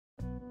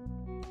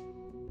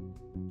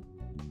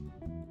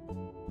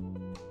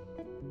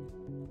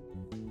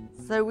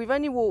So we've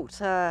only walked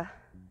a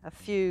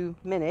few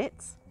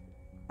minutes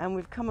and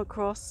we've come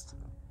across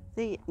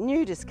the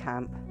nudist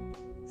camp.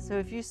 So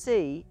if you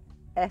see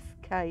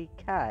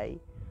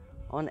FKK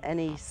on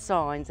any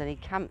signs, any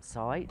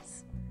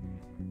campsites,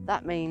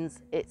 that means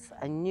it's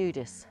a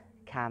nudist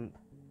camp.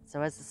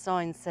 So as the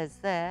sign says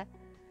there,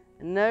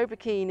 no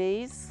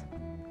bikinis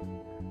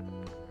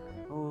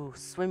or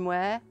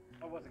swimwear,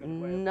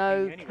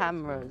 no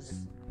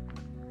cameras.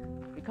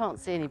 We can't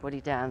see anybody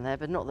down there,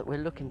 but not that we're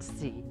looking to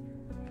see.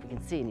 We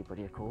can see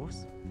anybody, of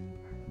course.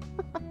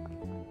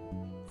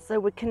 So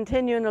we're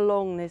continuing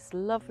along this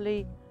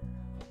lovely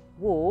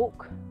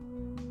walk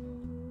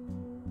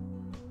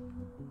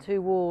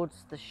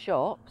towards the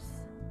shops.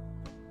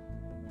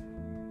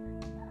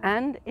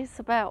 And it's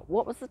about,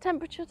 what was the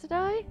temperature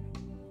today?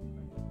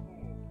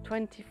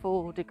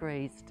 24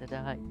 degrees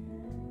today.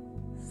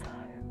 So,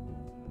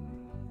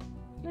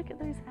 look at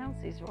those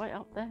houses right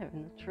up there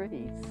in the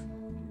trees.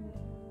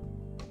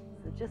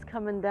 So just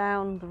coming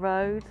down the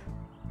road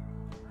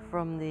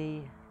from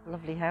the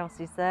lovely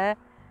houses there.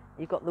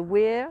 You've got the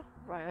weir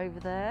right over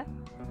there.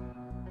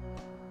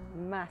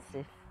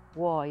 Massive,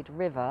 wide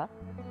river.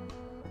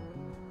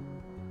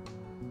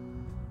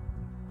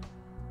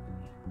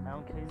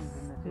 Mountains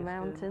in the distance.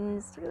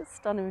 Mountains. Look at the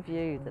stunning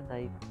view that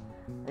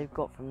they've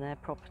got from their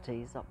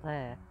properties up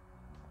there.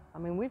 I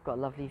mean, we've got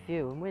a lovely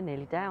view and we're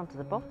nearly down to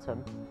the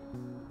bottom.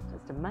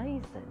 Just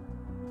amazing.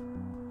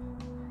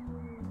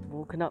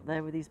 Walking up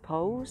there with these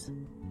poles.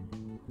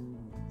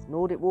 It's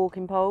Nordic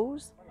walking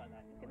poles.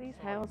 Look at these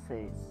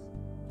houses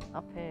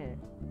up here.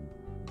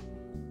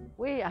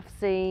 We have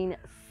seen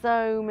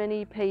so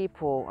many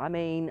people, I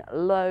mean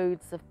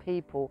loads of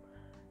people,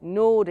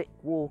 Nordic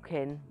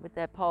walking with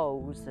their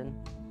poles, and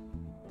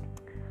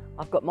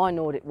I've got my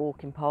Nordic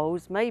walking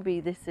poles. Maybe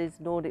this is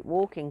Nordic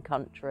walking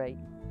country.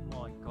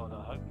 My God,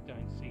 I hope you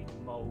don't see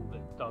the mole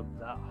that dug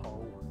that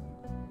hole.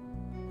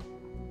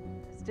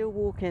 Still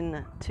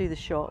walking to the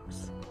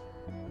shops,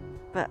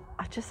 but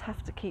I just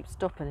have to keep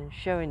stopping and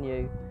showing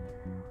you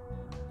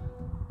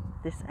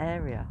this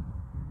area.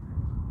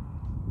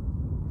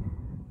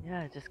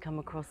 Yeah, just come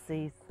across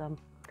these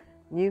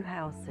new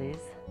houses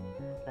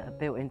that are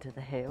built into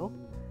the hill,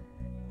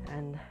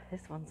 and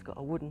this one's got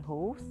a wooden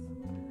horse.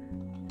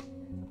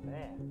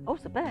 Bear. Oh,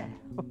 it's a bear.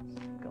 Oh,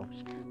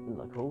 gosh, looks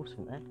like a horse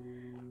from there.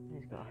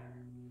 He's got.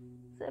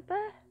 Is it a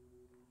bear?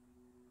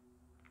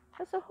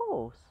 That's a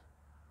horse.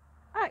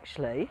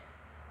 Actually.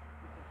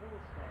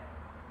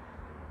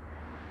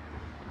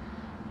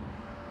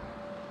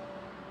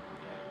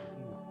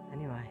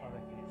 Anyway,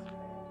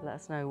 let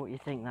us know what you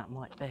think that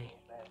might be.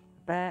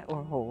 A bear or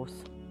a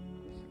horse?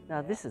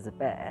 Now this is a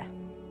bear.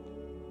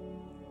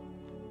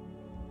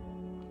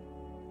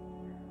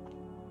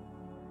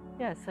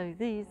 Yeah, so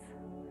these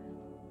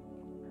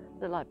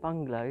look like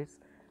bungalows,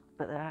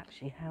 but they're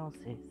actually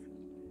houses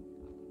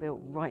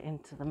built right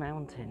into the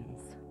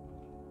mountains.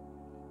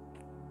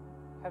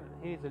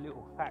 Here's a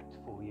little fact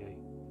for you.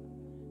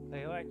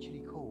 They are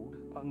actually called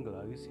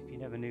bungalows. If you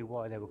never knew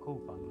why they were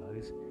called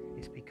bungalows,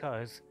 it's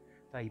because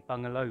they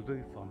bung a low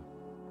roof on.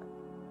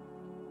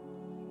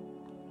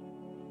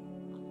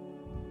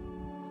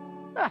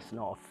 That's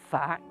not a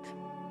fact.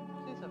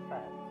 It is a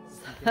fact.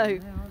 So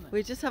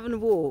we're just having a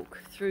walk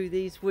through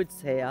these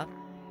woods here,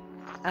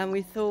 and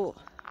we thought,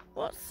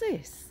 what's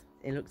this?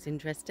 It looks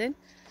interesting.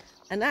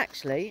 And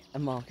actually,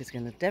 Mark is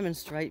going to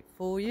demonstrate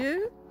for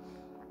you.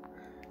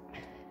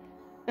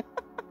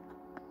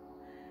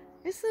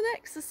 It's an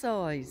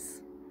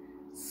exercise.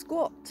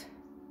 Squat,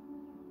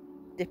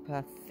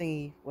 dipper,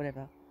 thingy,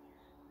 whatever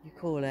you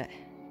call it.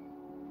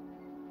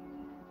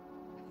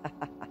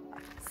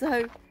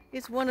 So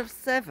it's one of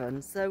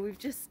 7. So we've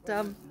just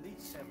At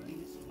least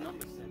 7. This is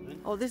number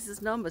 7. Oh, this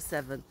is number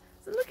 7.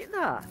 So look at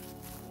that.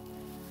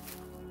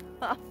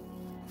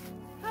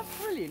 How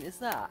brilliant is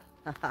that?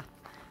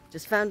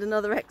 Just found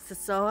another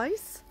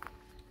exercise.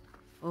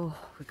 Oh,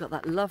 we've got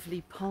that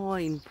lovely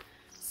pine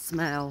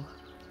smell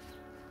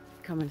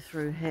coming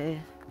through here.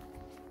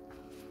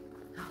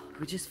 Oh,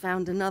 we just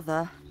found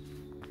another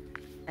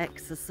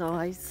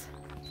exercise.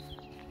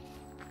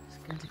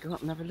 Just going to go up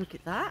and have a look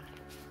at that.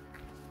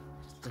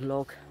 Just a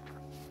log.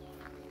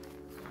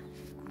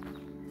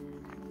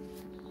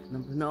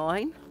 Number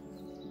 9.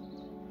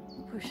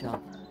 Push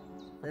up.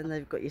 Then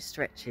they've got your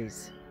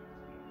stretches.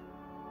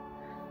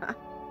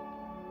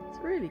 It's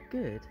really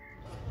good.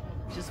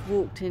 Just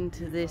walked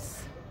into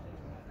this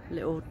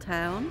little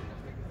town.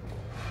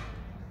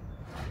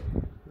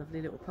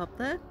 Lovely little pub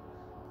there.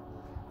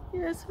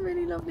 Yeah, it's a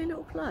really lovely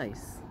little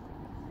place.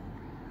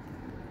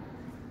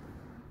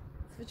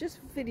 So we're just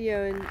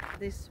videoing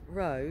this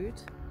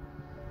road.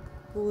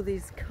 All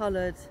these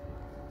coloured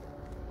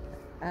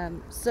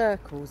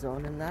circles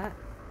on and that.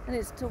 And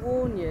it's to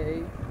warn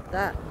you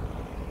that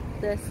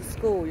there's a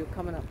school, you're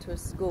coming up to a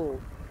school.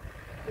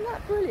 Isn't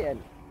that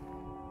brilliant?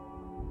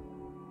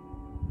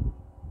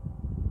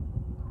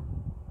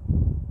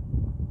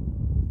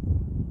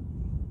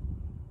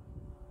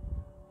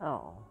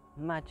 Oh,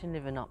 imagine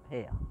living up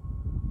here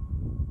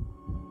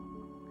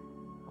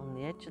on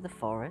the edge of the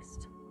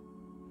forest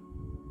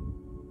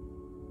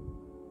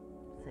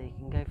So you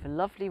can go for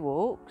lovely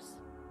walks.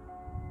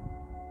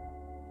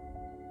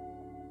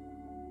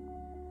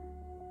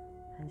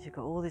 And you've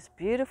got all this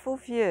beautiful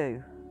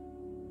view.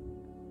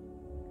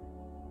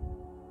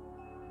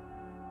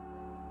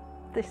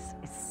 This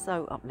is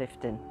so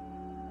uplifting.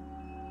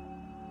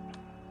 It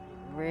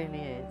really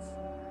is.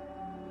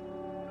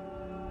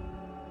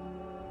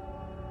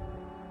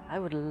 I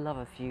would love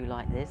a view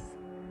like this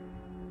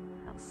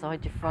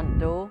outside your front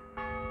door.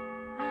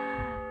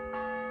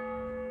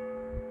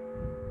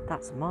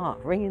 That's Mark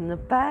ringing the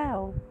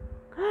bell.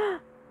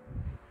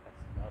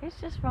 He's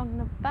just rung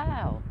the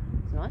bell.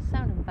 It's a nice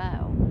sounding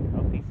bell.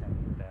 Lovely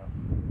sounding bell.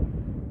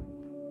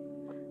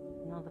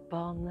 Another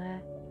barn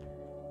there.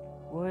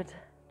 Wood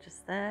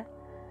just there.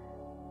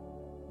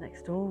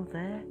 Next door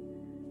there.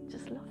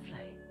 Just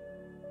lovely.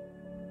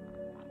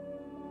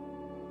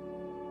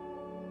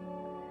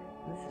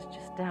 And this is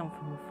just down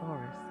from the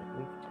forest that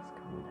we've just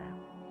come down.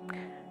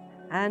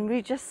 And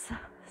we just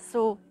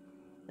saw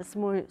this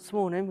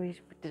morning, we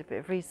did a bit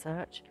of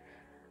research,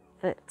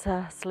 that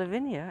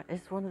Slovenia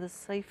is one of the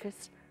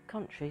safest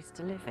countries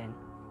to live in.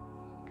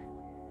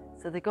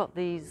 So they got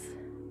these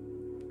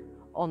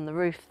on the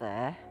roof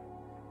there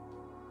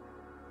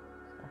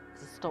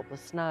to stop the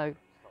snow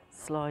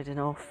sliding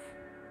off.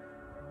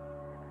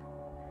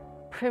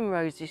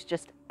 Primroses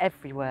just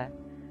everywhere,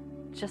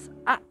 just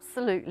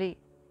absolutely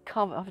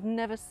covered. I've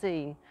never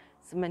seen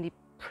so many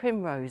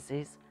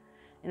primroses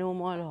in all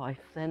my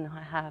life than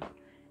I have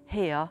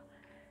here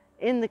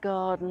in the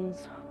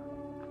gardens,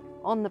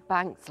 on the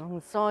banks, along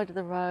the side of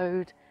the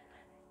road,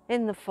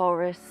 in the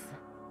forests,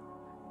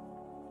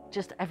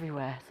 just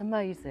everywhere. It's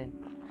amazing.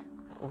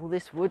 All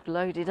this wood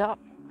loaded up,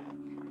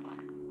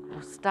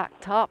 all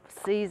stacked up,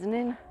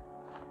 seasoning.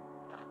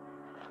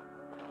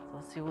 So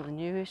I see all the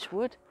newish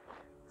wood,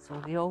 it's all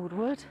the old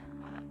wood.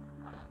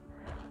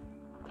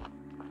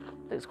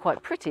 Looks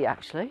quite pretty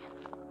actually.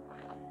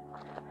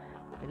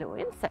 The little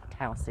insect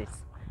houses.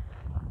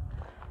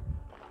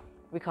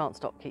 We can't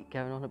keep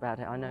going on about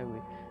it. I know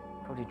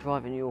we're probably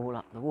driving you all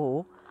up the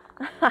wall.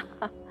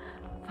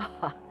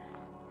 But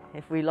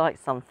if we like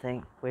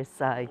something, we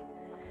say.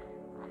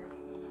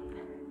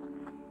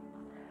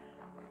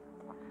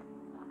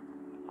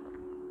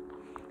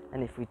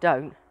 And if we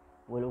don't,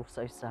 we'll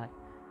also say.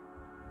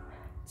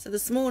 So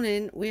this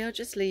morning we are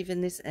just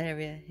leaving this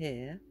area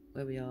here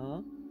where we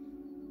are,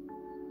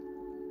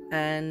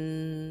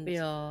 and we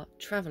are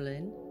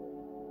travelling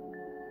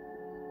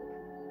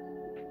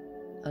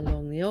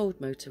along the old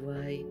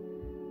motorway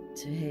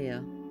to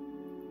here,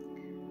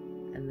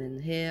 and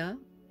then here,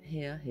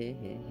 here, here,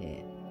 here,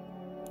 here.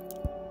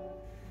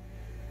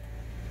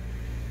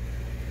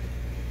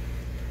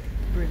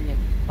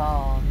 Brilliant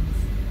barns.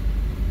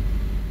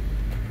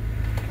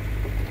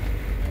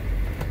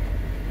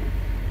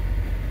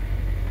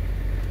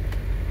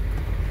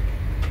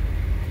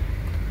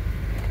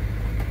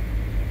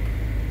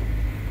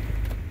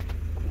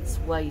 It's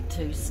way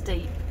too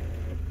steep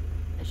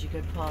as you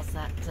go past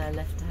that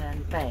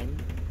left-hand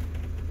bend.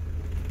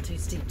 Too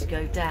steep to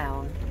go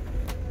down,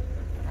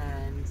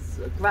 and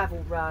sort of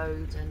gravel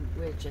road, and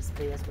we'll just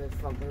be, as we're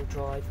front-wheel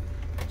drive,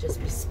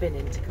 just be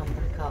spinning to come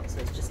back up, so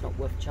it's just not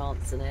worth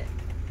chancing it.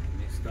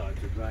 And it's starting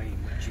to rain.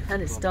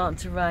 And it's starting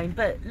to rain,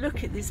 but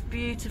look at this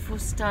beautiful,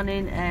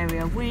 stunning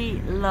area.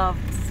 We love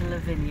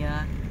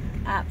Slovenia,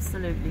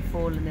 absolutely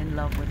fallen in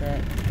love with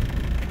it.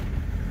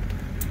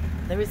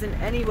 There isn't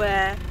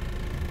anywhere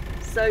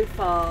so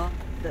far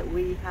that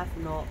we have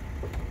not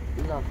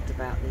loved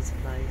about this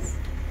place.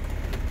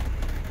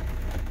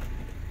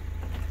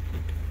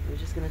 We're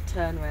just going to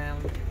turn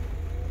around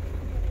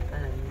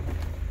and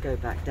go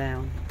back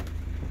down.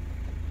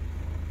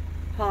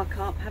 Park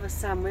up, have a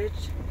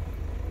sandwich.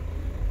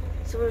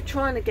 So we were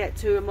trying to get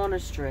to a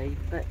monastery,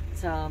 but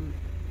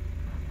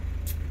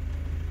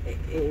it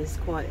is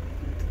quite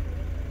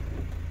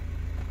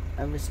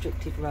a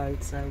restrictive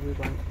road, so we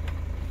won't.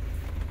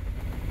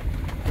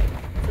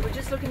 So we're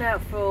just looking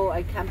out for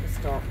a camper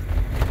stop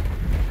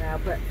now,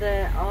 but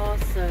there are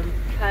some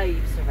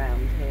caves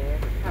around here.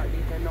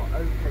 Apparently they're not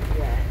open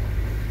yet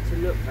to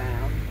look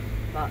round,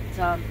 but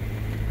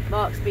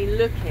Mark's been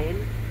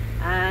looking,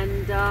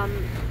 and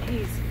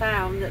he's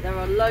found that there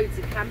are loads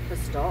of camper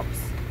stops,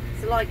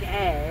 so like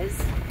airs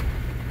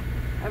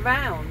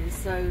around.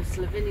 So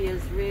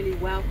Slovenia's really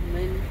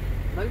welcoming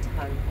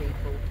motorhome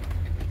people.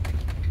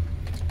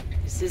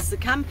 This is the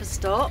camper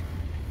stop.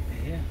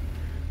 Yeah.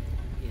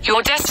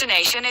 Your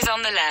destination is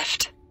on the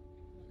left.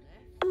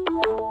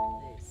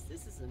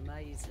 This is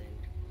amazing.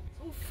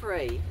 It's all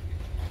free.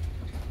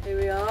 Here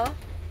we are.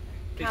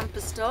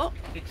 Camper stop.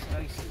 Big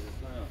spaces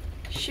as well.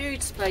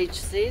 Huge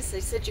spaces.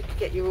 They said you could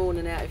get your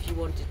awning out if you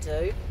wanted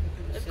to.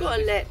 They've got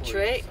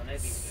electric.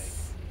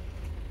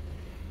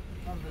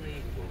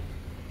 Unbelievable.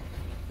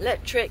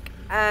 Electric,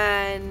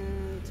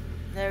 and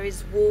there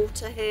is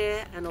water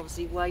here, and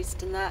obviously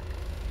waste and that.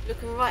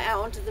 Looking right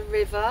out onto the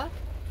river.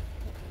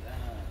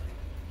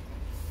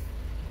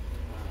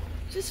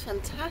 Just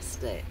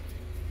fantastic.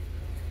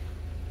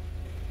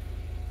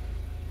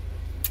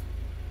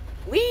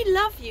 We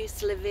love you,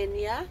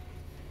 Slovenia.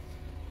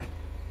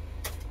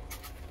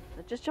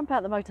 just jump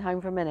out the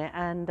motorhome for a minute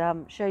and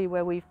show you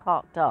where we've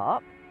parked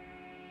up.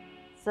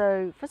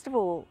 So first of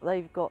all,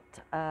 they've got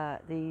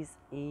these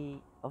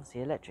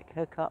obviously electric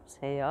hookups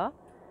here,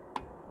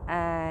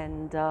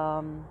 and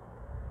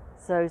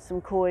so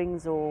some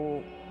coins,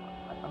 or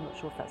I'm not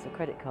sure if that's a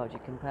credit card you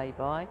can pay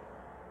by.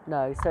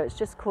 No, so it's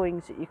just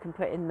coins that you can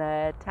put in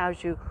there.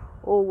 Tells you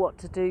all what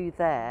to do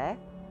there,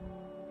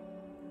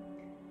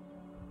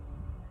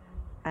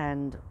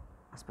 and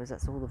I suppose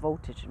that's all the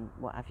voltage and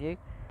what have you.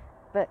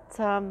 But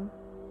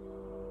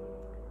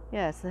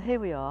yeah, so here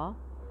we are,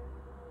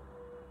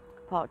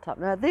 parked up.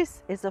 Now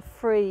this is a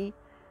free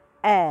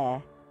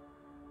air.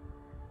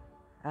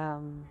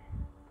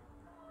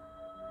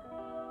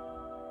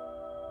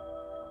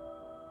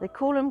 They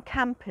call them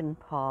camping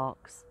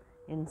parks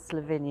in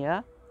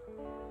Slovenia.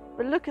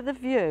 But look at the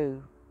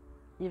view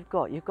you've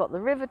got. You've got the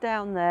river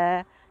down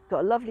there, you've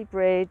got a lovely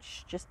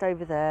bridge just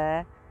over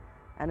there,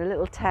 and a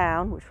little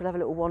town which we'll have a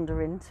little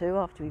wander into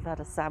after we've had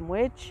a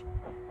sandwich.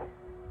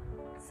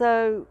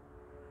 So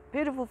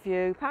beautiful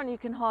view. Apparently you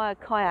can hire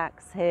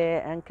kayaks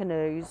here and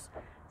canoes.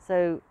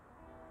 So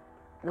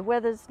the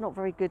weather's not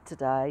very good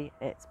today.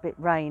 It's a bit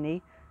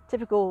rainy.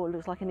 Typical,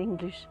 looks like an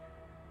English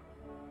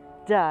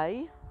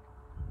day.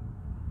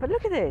 But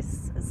look at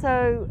this.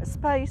 So a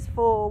space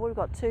for, we've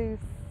got 2,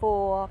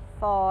 4,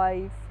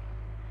 5,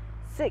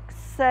 6,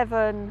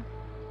 7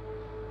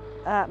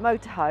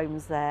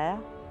 motorhomes there.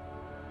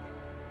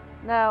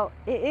 Now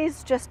it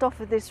is just off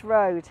of this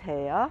road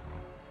here.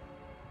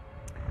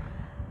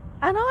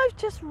 And I've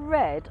just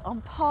read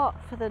on Park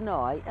for the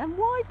Night, and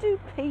why do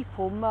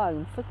people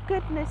moan, for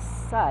goodness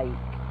sake?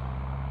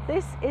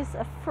 This is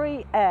a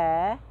free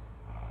air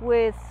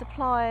with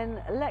supplying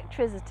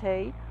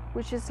electricity,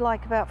 which is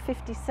like about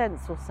 50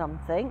 cents or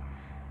something.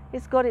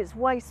 It's got its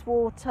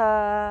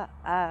wastewater,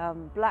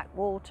 black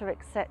water,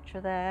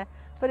 etc. there,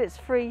 but it's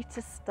free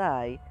to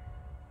stay.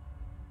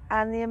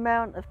 And the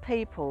amount of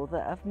people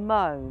that have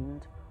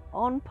moaned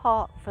on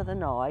Park for the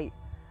Night,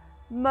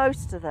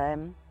 most of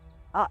them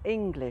are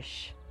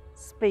English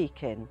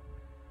speaking.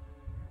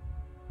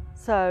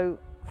 So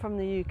from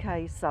the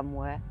UK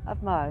somewhere,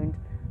 I've moaned.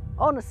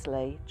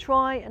 Honestly,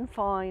 try and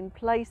find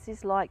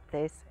places like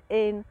this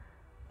in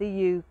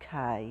the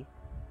UK,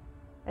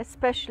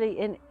 especially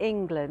in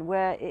England,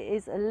 where it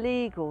is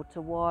illegal to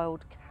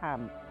wild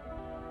camp.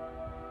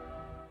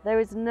 There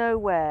is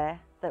nowhere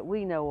that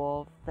we know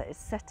of that is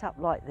set up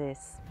like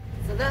this.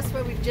 So that's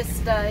where we've just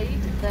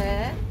stayed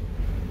there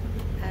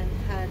and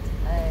had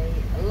a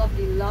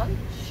lovely lunch.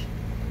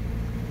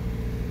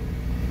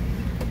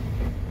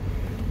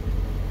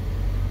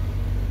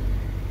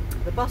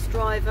 The bus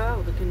driver,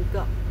 or the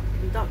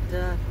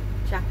conductor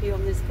chappie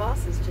on this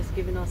bus, has just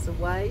given us a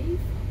wave.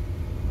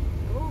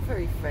 They're all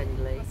very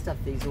friendly. Must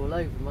have these all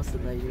over,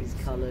 mustn't they, these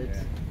coloured?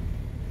 Yeah.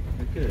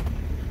 They're good.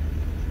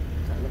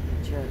 That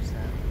lovely church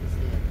that is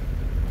here.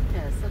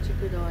 Yeah, such a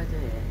good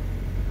idea.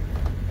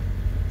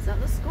 Is that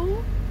the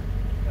school?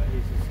 That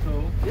is the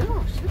school.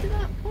 Gosh, look at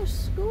that posh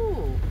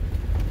school.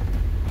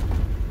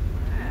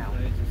 Wow.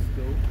 That is a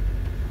school.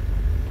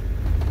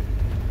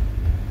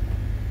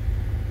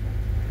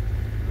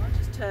 I'm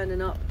just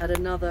turning up at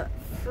another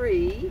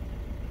free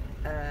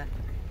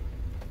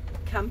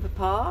camper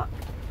park.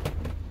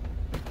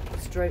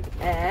 Stroke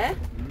air.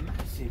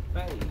 Massive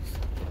bays.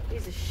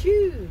 These are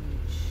huge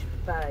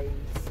bays.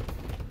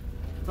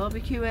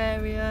 Barbecue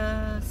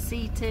area,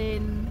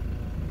 seating,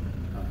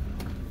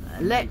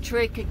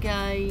 electric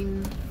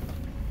again,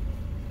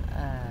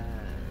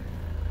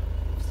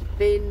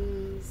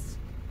 bins,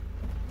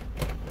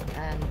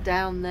 and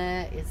down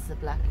there is the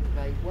black and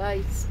grey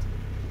waste.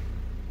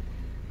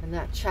 And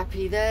that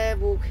chappie there,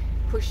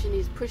 pushing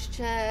his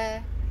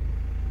pushchair.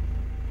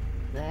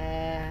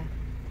 There,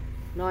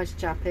 nice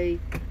chappie.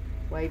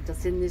 Waved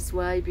us in this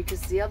way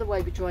because the other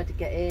way we tried to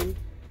get in,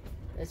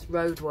 there's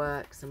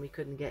roadworks and we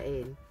couldn't get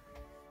in.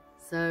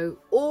 So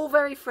all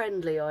very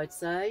friendly, I'd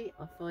say.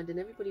 I'm finding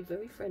everybody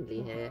very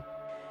friendly here.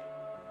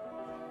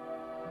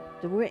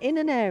 So we're in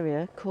an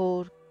area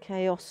called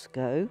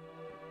Kiosko,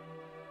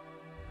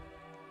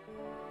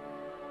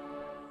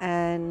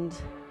 and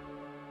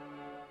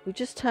we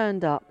just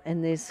turned up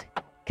in this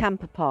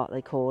camper park,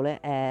 they call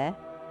it, air.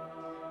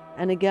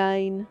 And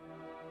again,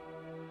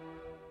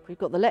 we've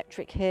got the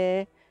electric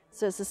here.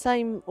 So it's the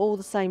same, all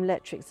the same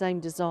electric, same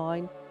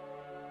design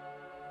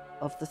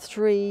of the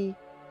three.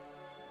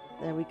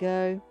 There we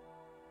go.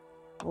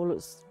 All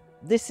looks.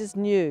 This is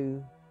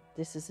new.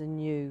 This is a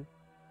new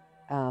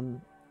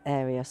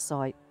area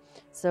site.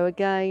 So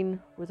again,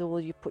 with all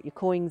you put your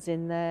coins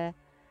in there,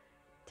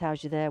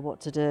 tells you there what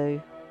to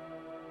do.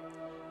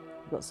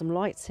 We've got some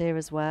lights here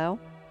as well.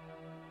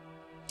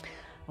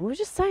 And we were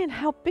just saying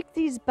how big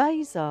these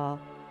bays are.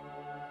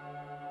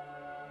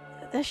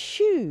 They're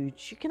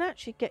huge. You can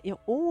actually get your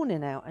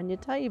awning out and your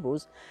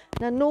tables.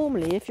 Now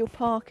normally if you're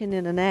parking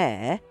in an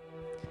air,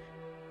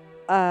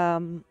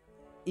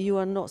 you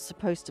are not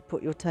supposed to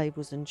put your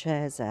tables and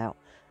chairs out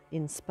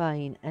in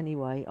Spain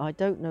anyway. I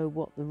don't know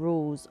what the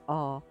rules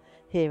are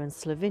here in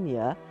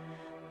Slovenia,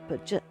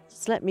 but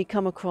just let me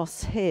come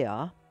across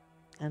here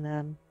and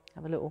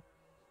have a little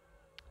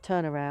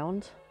turn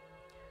around.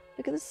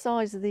 Look at the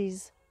size of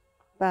these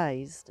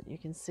bays. You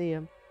can see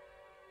them.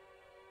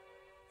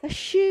 They're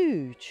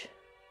huge.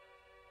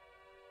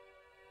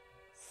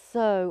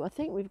 So I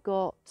think we've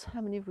got,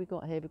 how many have we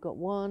got here? We've got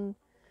 1,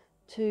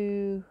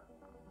 2,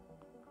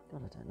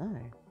 God, I don't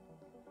know.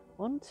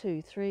 1,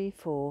 2, 3,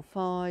 4,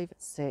 5,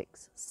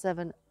 6,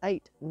 7,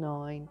 8,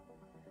 9,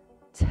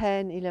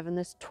 10, 11.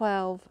 There's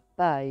 12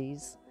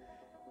 bays.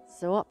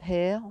 So up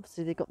here,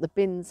 obviously they've got the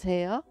bins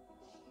here,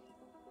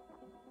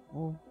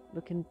 all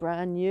looking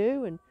brand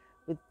new and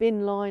with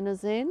bin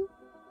liners in.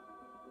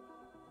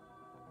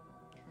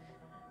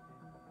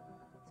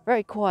 It's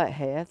very quiet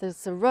here.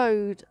 There's a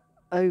road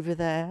over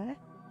there.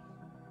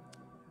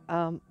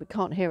 We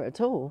can't hear it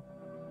at all.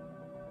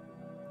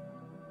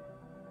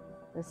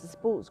 There's a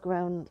sports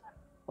ground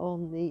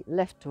on the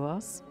left to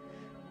us.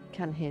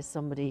 Can hear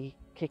somebody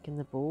kicking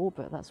the ball,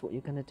 but that's what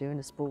you're going to do in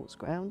a sports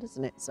ground,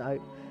 isn't it?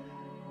 So,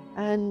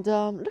 and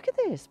look at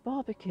this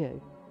barbecue.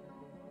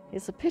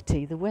 It's a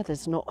pity the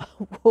weather's not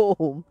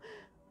warm.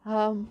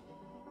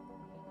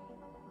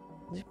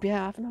 We'd be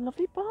out having a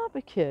lovely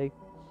barbecue.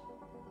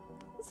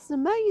 This is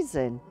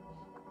amazing.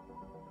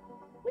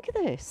 Look at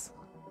this.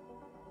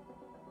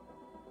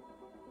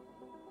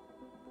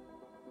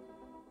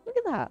 Look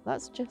at that.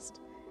 That's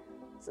just,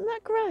 isn't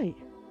that great?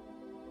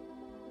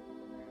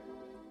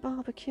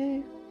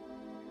 Barbecue.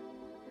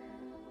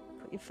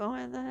 Put your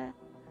fire there.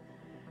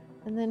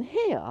 And then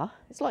here,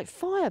 it's like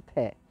fire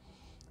pit.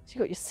 So you've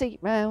got your seat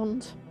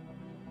round,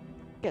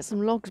 get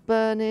some logs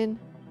burning,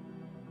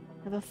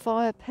 have a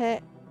fire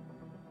pit.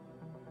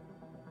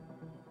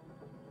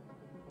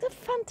 How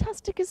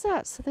fantastic is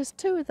that? So there's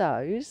 2 of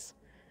those.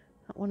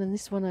 That one and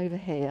this one over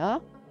here.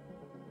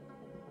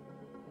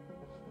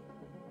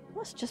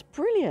 That's just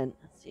brilliant.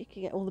 So you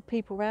can get all the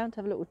people round,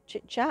 have a little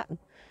chit chat and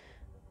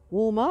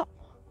warm up,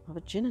 have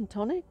a gin and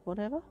tonic,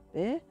 whatever,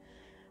 beer.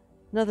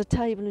 Another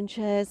table and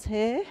chairs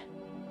here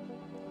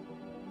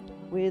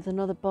with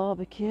another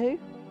barbecue.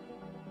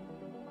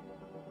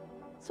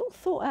 It's all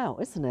thought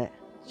out, isn't it?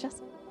 It's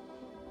just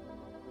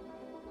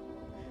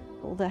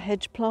all the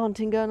hedge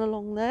planting going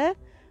along there.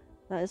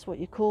 That is what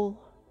you call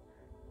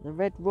the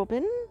red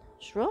robin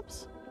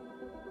shrubs.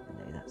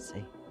 I know that,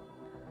 see.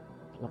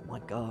 Love my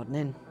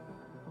gardening.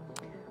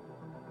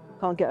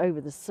 Can't get over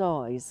the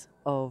size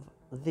of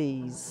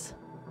these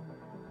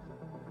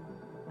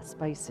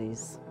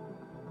spaces.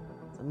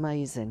 It's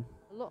amazing.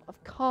 A lot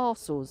of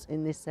castles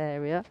in this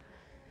area.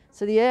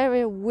 So the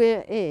area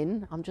we're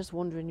in, I'm just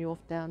wandering you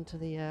off down to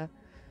the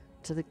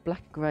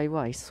black and grey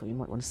waste, so you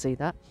might want to see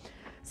that.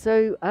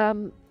 So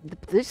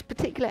this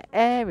particular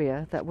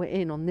area that we're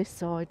in on this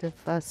side of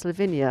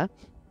Slovenia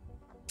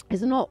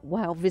is not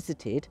well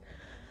visited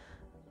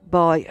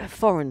by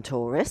foreign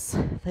tourists.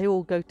 They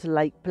all go to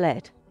Lake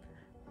Bled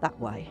that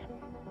way.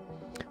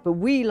 But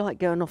we like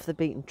going off the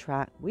beaten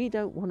track. We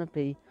don't want to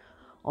be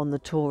on the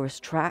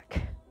tourist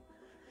track.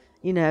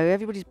 You know,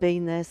 everybody's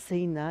been there,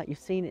 seen that. You've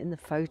seen it in the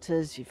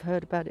photos. You've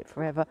heard about it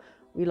forever.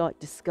 We like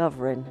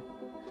discovering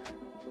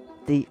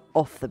the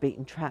off the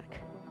beaten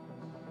track.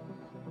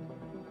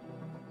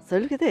 So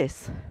look at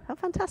this. How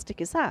fantastic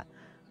is that?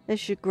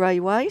 There's your grey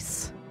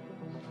waste.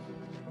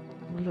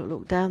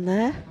 Look down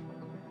there.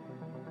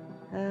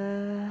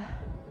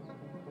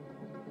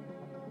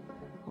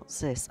 What's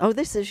this? Oh,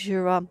 this is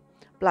your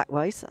black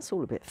waste. That's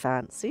all a bit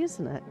fancy,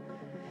 isn't it?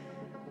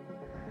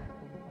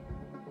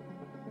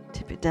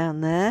 Tip it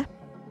down there.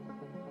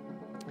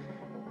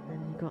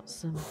 And you've got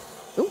some...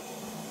 Oh!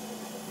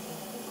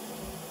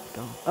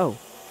 God. Oh,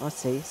 I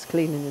see. It's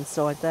cleaning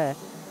inside there.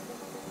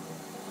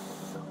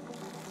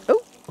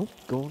 Oh! Oh,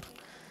 God.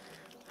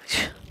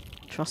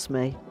 Trust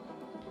me.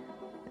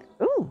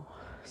 Oh!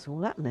 It's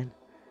all happening.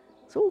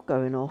 It's all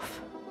going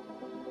off.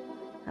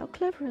 How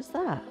clever is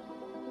that?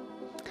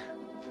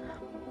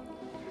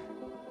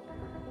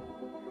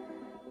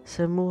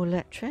 So more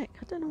electric.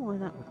 I don't know why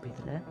that would be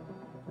there.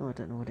 Oh, I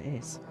don't know what it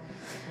is.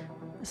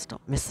 Let's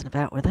stop messing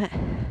about with it.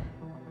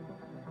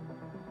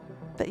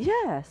 But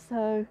yeah,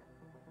 so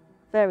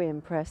very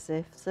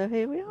impressive. So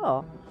here we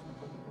are.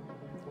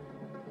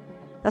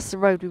 That's the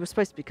road we were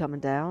supposed to be coming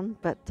down,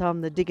 but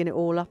they're digging it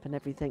all up and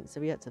everything, so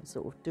we had to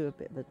sort of do a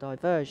bit of a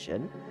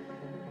diversion.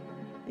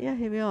 But yeah,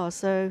 here we are.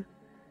 So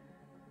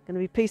going to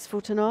be peaceful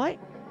tonight.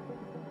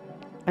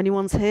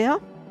 Anyone's here?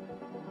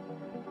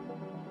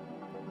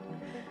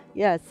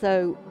 Yeah,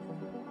 so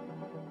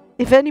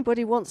if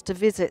anybody wants to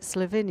visit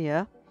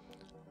Slovenia,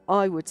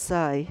 I would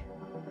say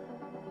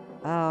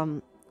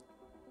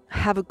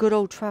have a good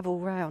old travel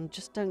round.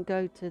 Just don't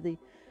go to the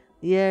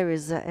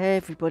areas that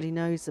everybody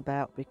knows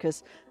about,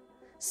 because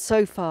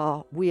so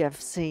far we have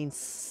seen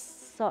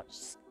such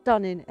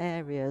stunning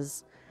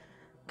areas,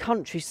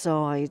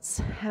 countrysides,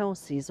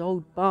 houses,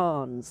 old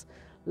barns,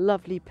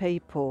 lovely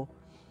people.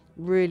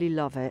 Really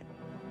love it.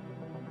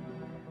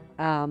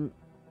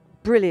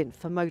 Brilliant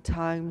for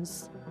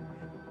motorhomes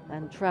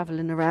and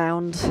travelling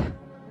around.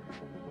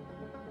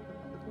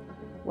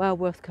 Well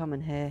worth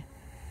coming here.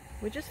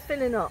 We're just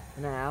filling up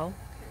now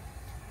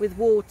with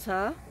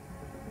water,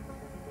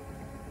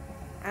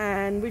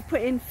 and we've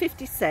put in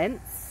 50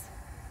 cents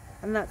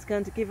And that's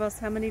going to give us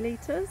how many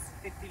litres?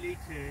 50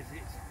 litres,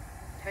 it's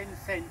 10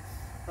 cents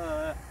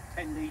per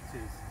 10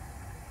 litres.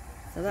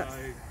 So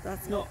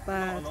that's not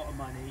bad. Not a lot of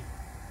money,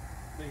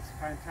 but it's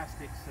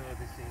fantastic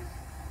services.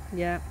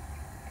 Yeah.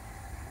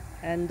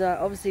 And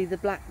obviously the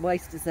black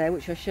waste is there,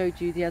 which I showed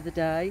you the other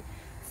day.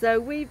 So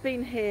we've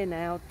been here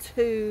now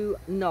 2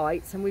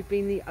 nights and we've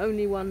been the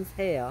only ones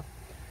here.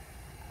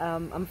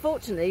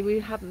 Unfortunately, we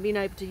haven't been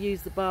able to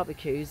use the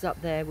barbecues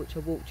up there, which I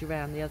walked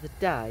around the other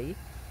day,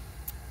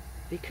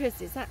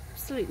 because it's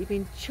absolutely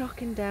been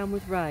chucking down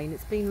with rain.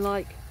 It's been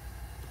like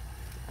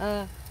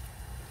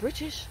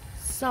British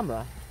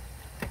summer.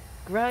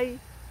 Grey,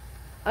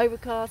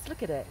 overcast,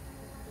 look at it.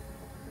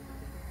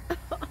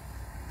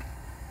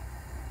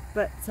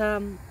 But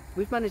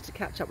we've managed to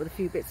catch up with a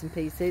few bits and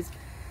pieces.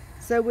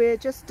 So we're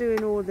just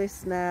doing all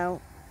this now.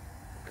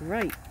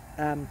 Great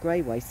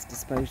grey waste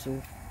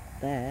disposal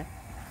there.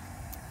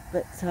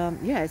 But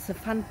yeah, it's a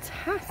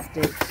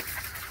fantastic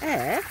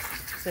air,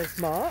 says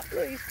Mark.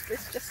 Look,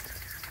 it's just...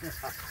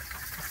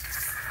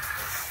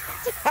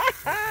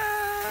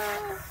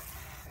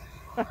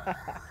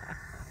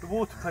 The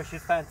water pressure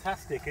is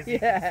fantastic, as you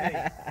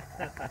yeah.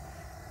 can see.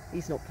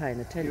 He's not paying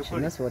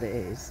attention, that's what it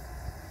is.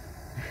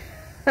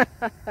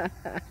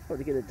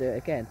 Probably going to do it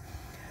again.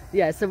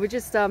 Yeah, so we're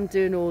just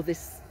doing all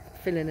this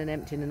filling and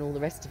emptying and all the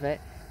rest of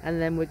it,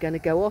 and then we're going to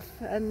go off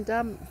and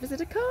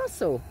visit a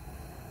castle.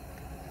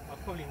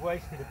 I've probably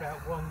wasted about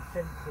 1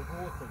 cent of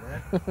water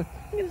there.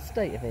 Look at the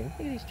state of him.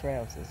 Look at his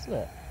trousers.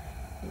 Look.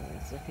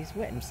 It's like he's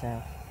wet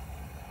himself.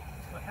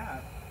 I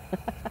have.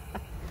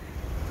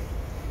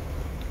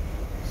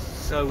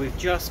 So we've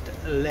just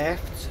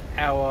left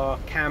our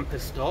camper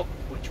stop,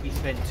 which we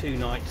spent 2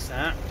 nights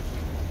at.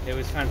 It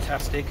was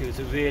fantastic. It was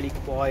a really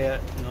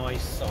quiet,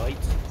 nice site,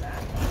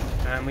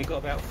 and we got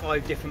about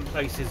 5 different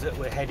places that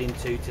we're heading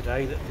to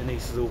today that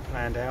Denise has all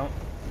planned out.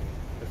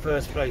 The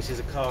first place is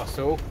a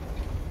castle.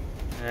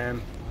 I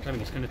don't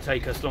think it's going to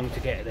take us long to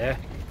get there,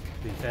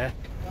 to be fair.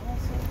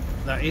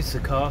 That is the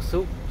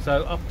castle.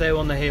 So up there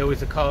on the hill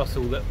is a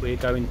castle that we're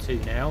going to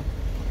now,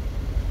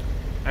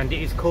 and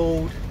it is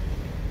called...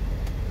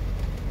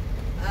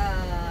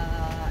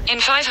 In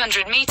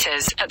 500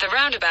 metres, at the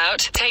roundabout,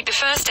 take the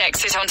first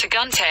exit onto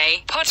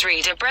Gunte,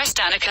 Podsreader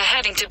Brestanica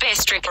heading to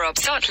Bistrip or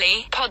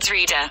Obsotli,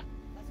 Podsreader.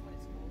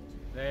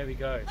 There we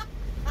go.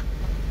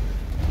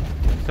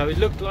 So it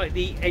looked like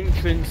the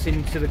entrance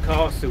into the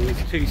castle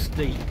is too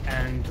steep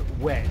and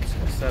wet,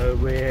 so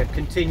we're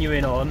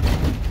continuing on,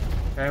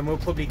 and we'll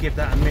probably give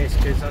that a miss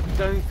because I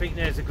don't think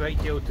there's a great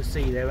deal to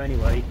see there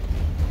anyway.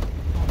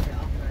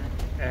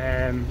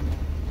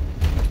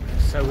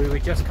 So we were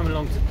just coming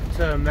along to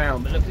turn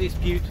round, but look at this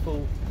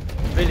beautiful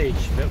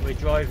village that we're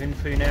driving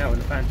through now, and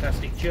a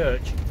fantastic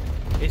church.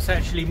 It's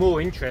actually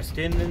more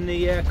interesting than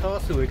the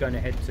castle we're going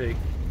to head to.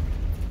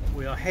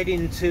 We are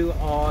heading to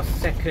our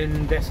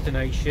second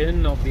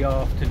destination of the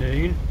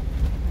afternoon.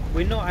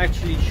 We're not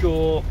actually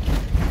sure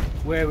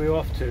where we're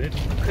off to. It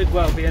could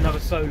well be another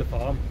solar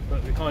farm,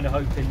 but we're kind of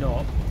hoping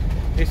not.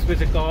 This was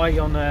a guy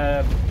on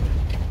a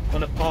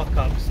park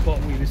up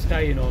spot we were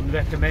staying on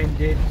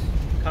recommended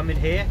coming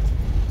here,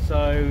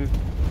 so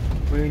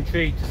we're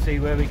intrigued to see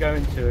where we're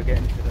going to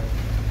again today.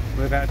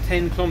 We're about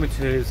 10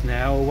 kilometres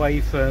now away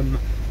from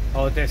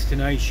our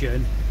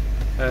destination,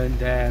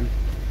 and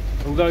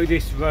although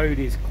this road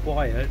is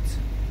quiet,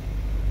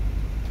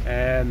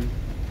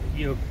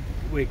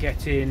 we're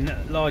getting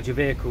larger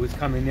vehicles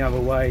coming the other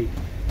way,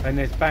 and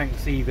there's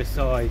banks either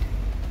side.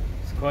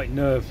 It's quite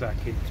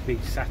nerve-wracking to be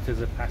sat as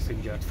a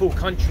passenger. Full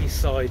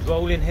countryside,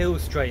 rolling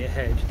hills straight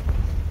ahead.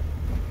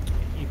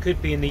 You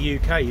could be in the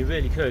UK, you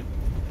really could.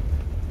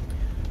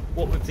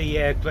 What with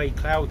the grey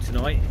cloud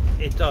tonight,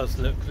 it does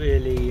look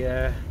really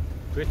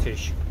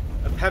British.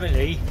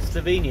 Apparently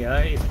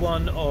Slovenia is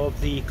one of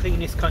the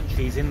cleanest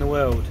countries in the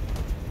world,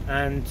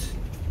 and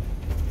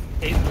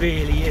it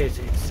really is.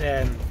 It's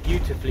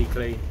beautifully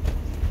clean.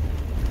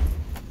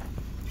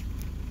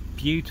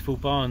 Beautiful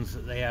barns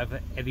that they have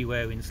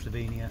everywhere in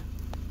Slovenia.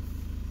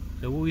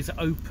 They're always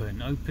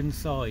open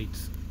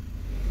sides.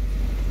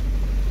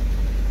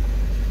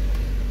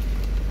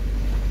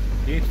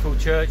 Beautiful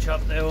church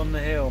up there on the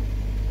hill.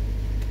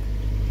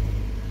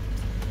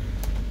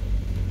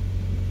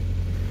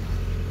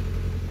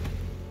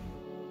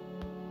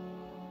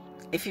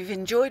 If you've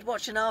enjoyed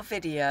watching our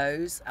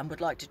videos and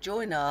would like to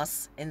join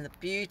us in the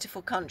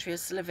beautiful country of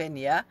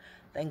Slovenia,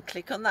 then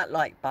click on that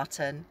like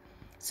button,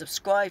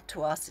 subscribe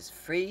to us, it's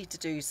free to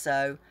do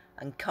so,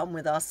 and come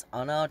with us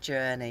on our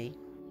journey.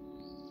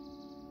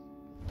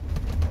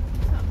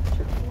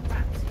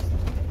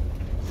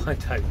 I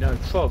don't know,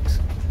 frogs.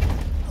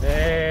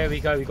 There we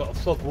go, we've got a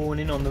frog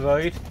warning on the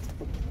road.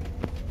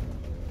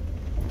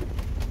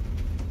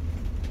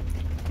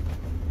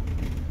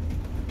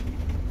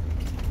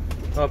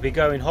 I'll be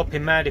going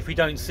hopping mad if we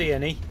don't see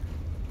any.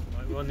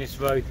 Right, we're on this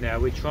road now.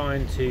 We're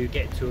trying to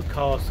get to a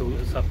castle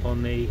that's up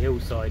on the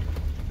hillside.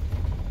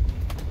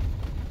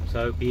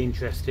 So it'll be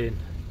interesting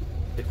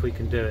if we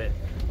can do it.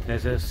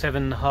 There's a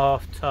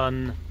 7.5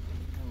 ton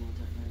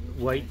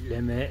weight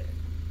limit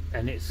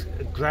and it's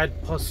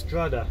Grad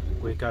Postrada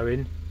we're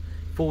going.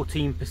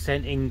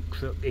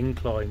 14%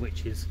 incline,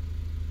 which is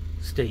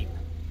steep.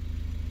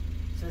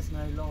 It says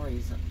no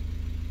lorries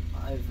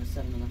over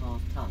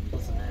 7.5 tonne,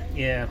 doesn't it?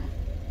 Yeah.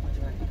 What do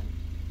you reckon?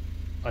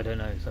 I don't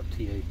know, it's up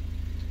to you.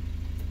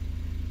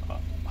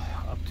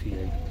 Up to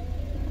you.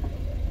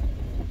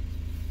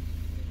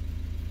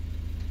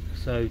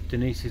 So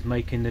Denise is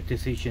making the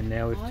decision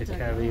now if to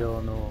carry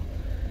on or...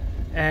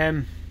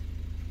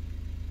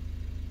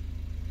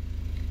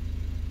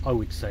 I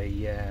would say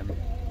yeah.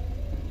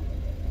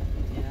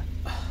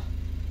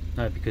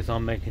 No, because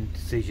I'm making a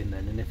decision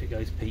then, and if it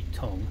goes Pete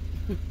Tong,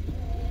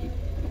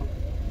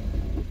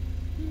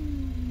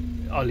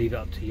 I'll leave it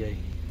up to you.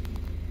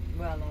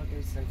 Well, I'll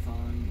go so far,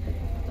 and if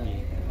I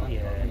don't,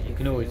 yeah, you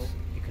can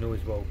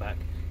always roll back.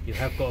 You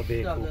have got a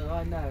vehicle. No,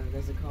 I know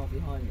there's a car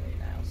behind me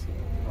now, so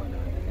I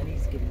know. And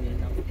he's giving me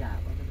enough gap.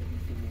 I don't know if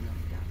he's giving me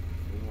enough gap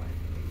for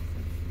whatever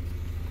reason.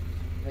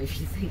 Maybe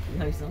you think you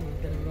know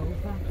someone's going to roll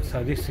back.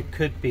 So this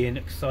could be an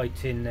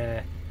exciting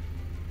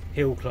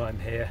hill climb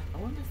here. I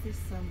wonder if this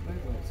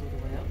roadwork's all the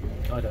way up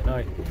there. I don't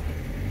know.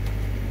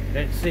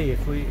 Let's see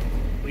if we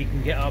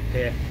can get up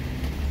here.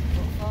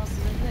 What,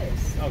 faster than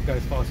this? I'll go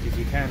as fast as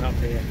you can up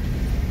here.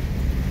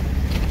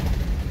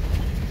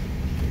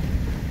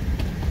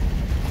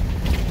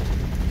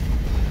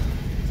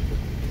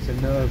 It's a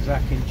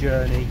nerve-wracking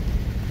journey.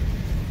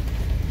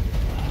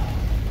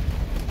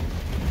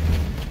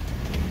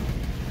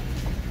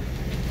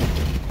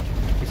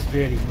 It's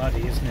really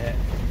muddy, isn't it?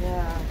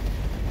 Yeah.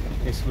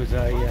 This was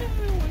a... Why don't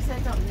we always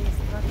end up in these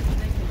bloody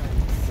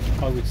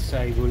predicaments? I would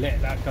say we'll let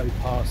that go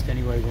past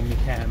anyway when we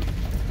can.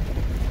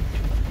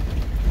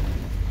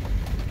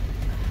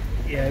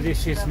 Yeah,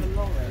 this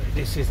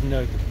isn't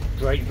a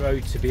great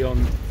road to be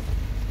on,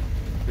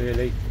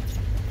 really.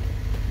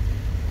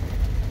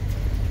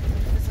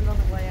 There's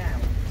another way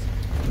out.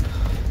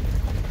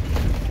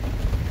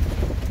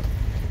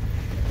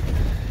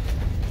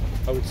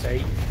 I would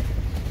say.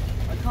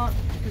 I can't,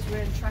 because we're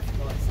in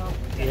traffic lights,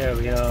 aren't we? Yeah,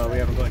 we are. We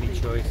haven't got any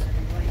choice.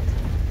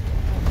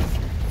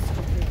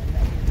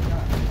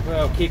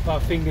 Well, keep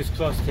our fingers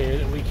crossed here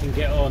that we can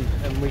get on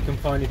and we can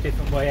find a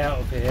different way out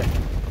of here.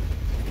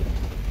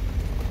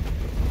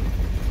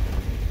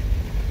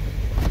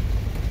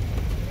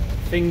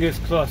 Fingers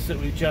crossed that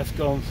we've just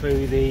gone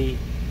through the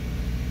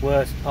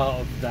worst part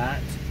of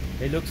that.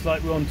 It looks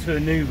like we're onto a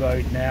new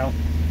road now,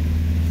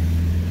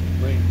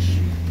 which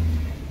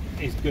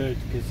is good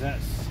because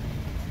that's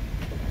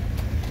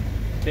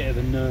a bit of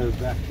a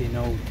nerve-wracking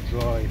old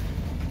drive.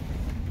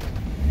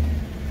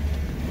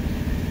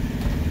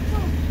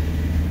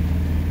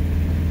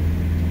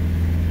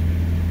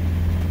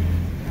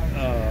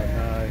 Oh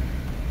no.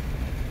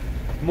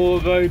 More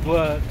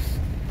roadworks.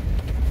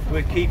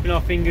 We're keeping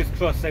our fingers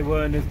crossed they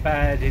weren't as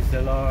bad as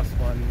the last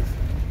ones.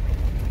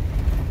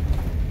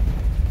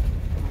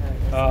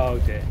 Oh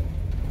dear.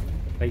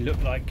 They look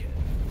like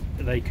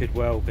they could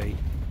well be.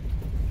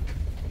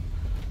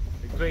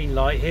 The green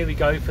light, here we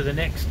go for the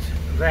next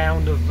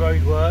round of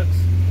roadworks.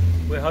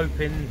 We're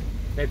hoping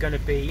they're going to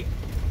be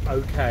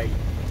okay.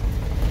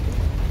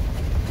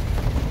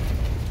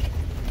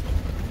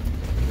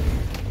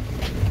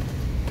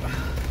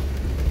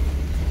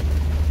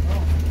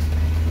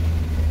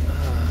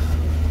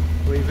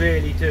 We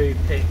really do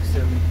pick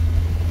some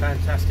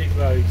fantastic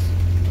roads.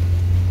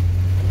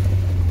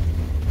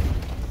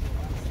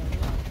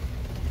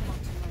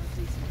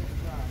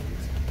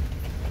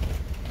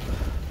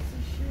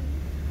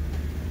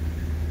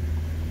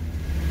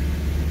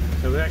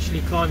 So we're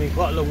actually climbing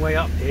quite a long way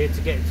up here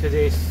to get to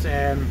this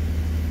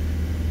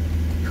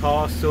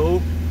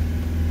castle.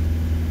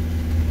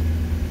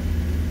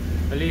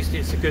 At least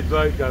it's a good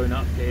road going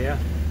up here.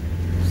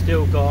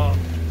 Still got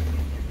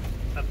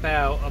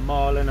about 1.5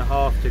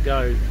 miles to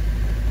go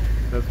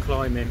of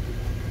climbing.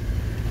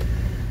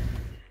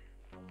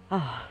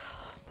 Oh.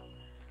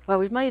 Well,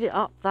 we've made it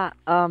up that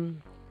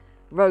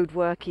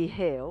roadworky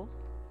hill.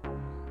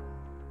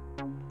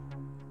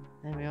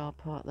 There we are,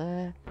 part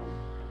there.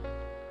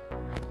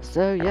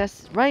 So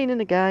yes, it's raining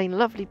again,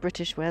 lovely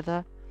British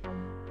weather.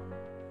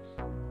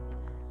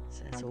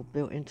 So it's all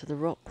built into the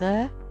rock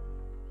there.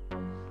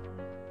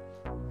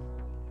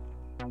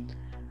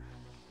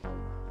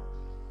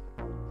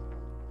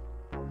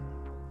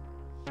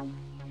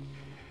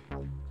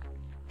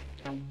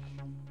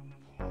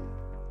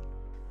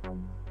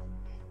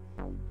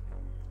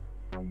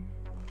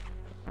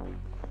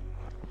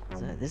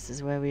 So this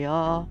is where we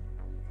are.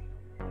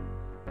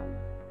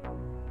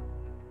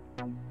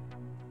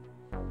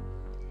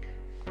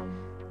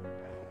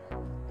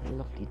 A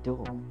lovely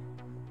door.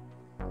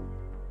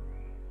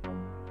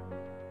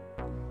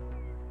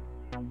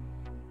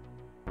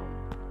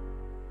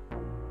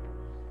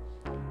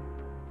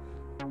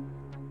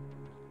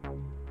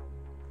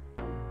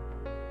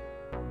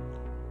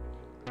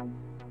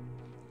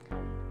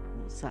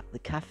 What's that, the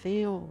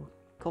cafe or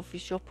coffee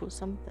shop or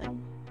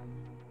something?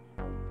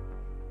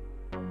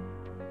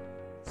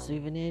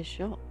 Souvenir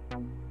shop.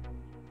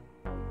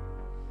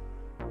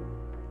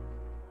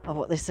 Oh,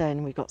 what they're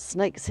saying, we've got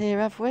snakes here,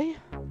 have we?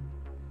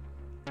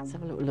 Let's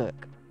have a little look.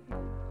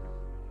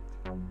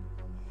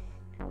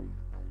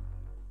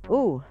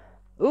 Ooh,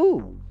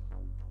 ooh.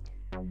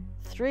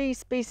 3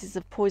 species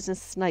of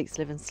poisonous snakes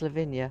live in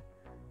Slovenia.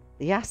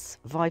 The ass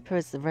viper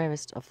is the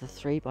rarest of the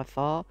 3 by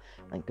far,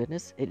 thank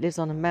goodness. It lives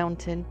on a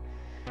mountain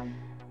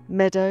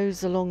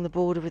meadows along the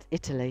border with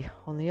Italy,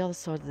 on the other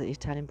side of the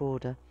Italian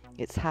border.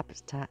 Its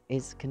habitat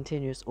is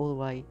continuous all the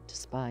way to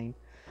Spain.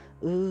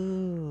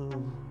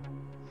 Ooh.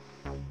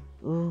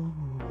 Ooh.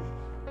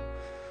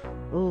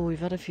 Oh, we've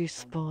had a few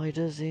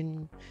spiders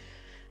in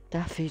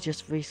Daffy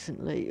just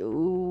recently.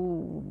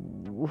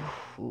 Ooh.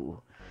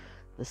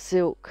 The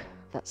silk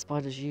that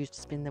spiders use to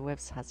spin their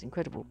webs has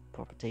incredible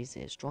properties.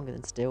 It is stronger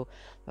than steel,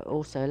 but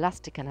also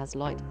elastic and as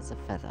light as a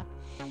feather.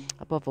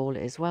 Above all,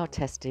 it is well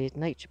tested.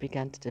 Nature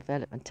began to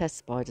develop and test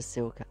spider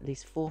silk at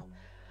least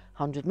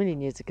 400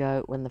 million years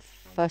ago, when the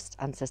first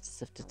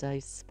ancestors of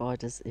today's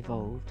spiders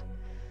evolved.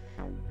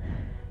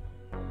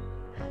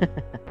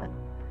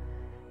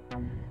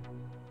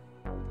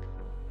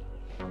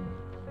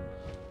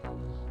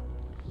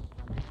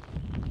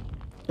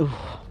 Ooh.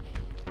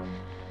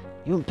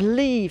 You won't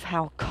believe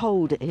how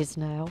cold it is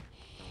now,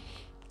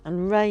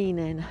 and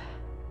raining.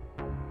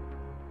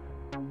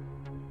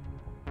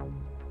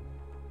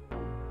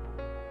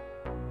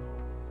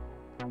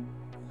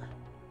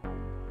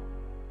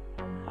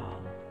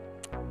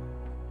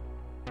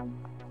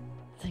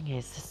 Thing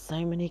is, there's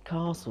so many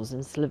castles in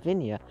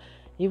Slovenia,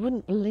 you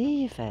wouldn't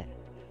believe it.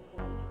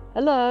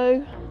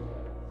 Hello.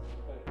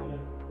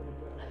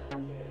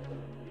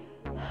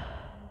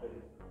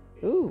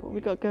 Ooh, what have we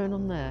got going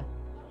on there?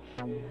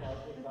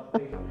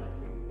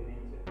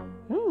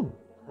 Ooh.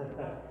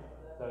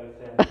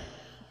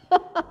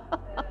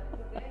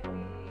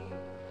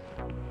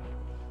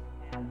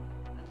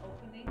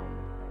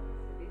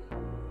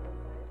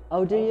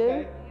 Oh, do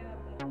you?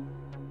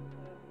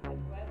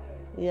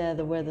 Yeah,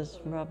 the weather's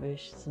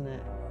rubbish, isn't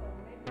it?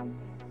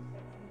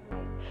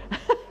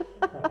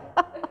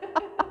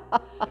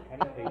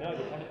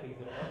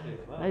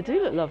 They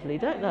do look lovely,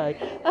 don't they?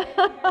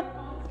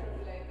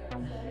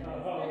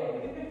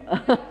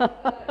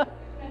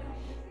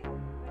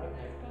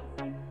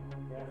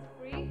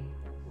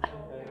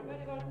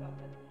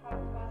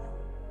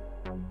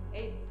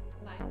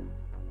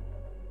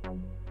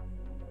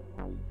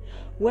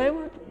 Where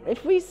would,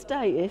 if we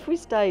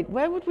stayed,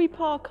 where would we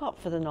park up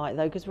for the night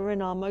though? Because we're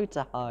in our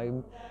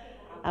motorhome,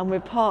 and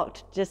we're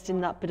parked just in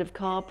that bit of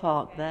car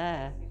park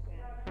there.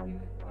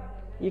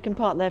 You can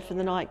park there for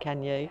the night,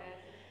 can you?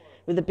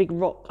 With a big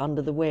rock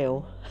under the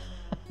wheel.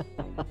 We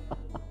have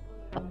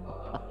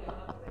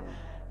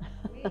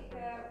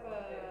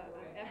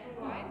apple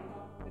wine,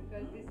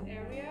 because this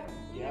area,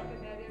 the area is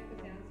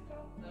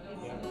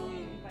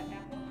by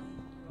apples.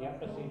 Yeah,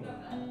 I've seen it.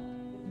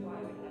 That's why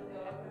we have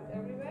apples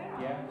everywhere.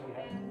 Yeah.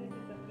 And this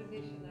is a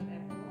traditional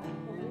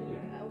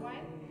apple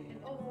wine. And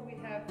also we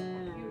have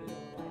usual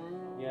wine.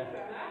 Yeah.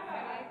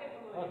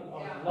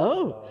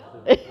 Oh.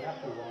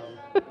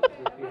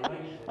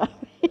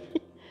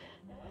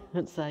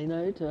 Don't say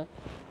no to her.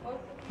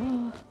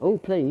 Oh,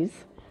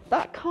 please.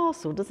 That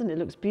castle, doesn't it?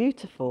 Looks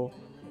beautiful.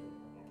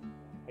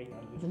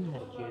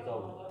 800 years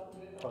old.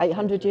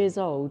 800 years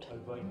old.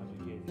 Over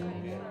 800 years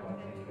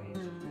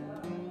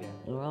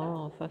old.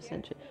 Oh, 1st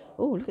century.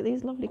 Oh, look at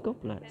these lovely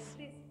goblets.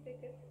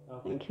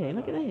 Thank you.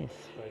 Look at this.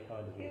 Very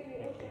kind of you.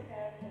 Thank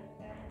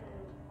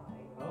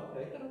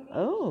you.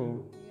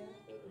 Oh.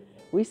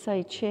 We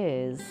say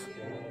cheers.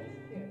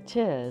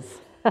 Cheers.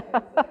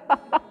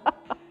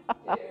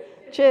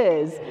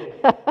 Cheers. So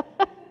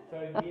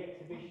the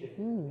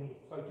exhibition, the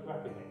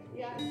photographic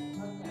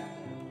exhibition.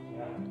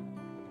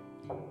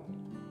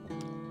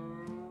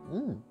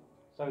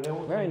 So they're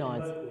all Very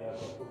nice. locally.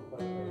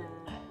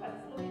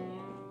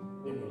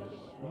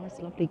 Nice,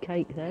 lovely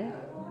cake there.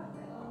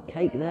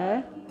 Cake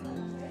there.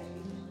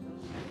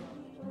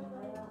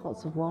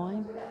 Lots of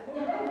wine.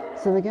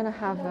 So they're going to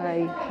have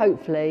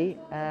hopefully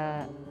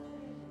a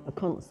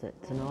concert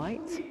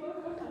tonight,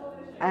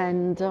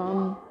 and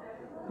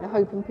they're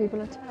hoping people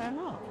will turn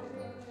up.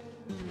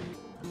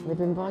 They've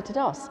invited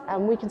us,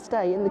 and we can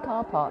stay in the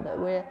car park that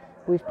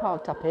we've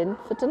parked up in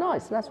for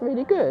tonight, so that's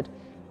really good.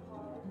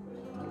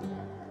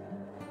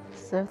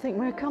 So I think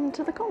we're coming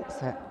to the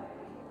concert.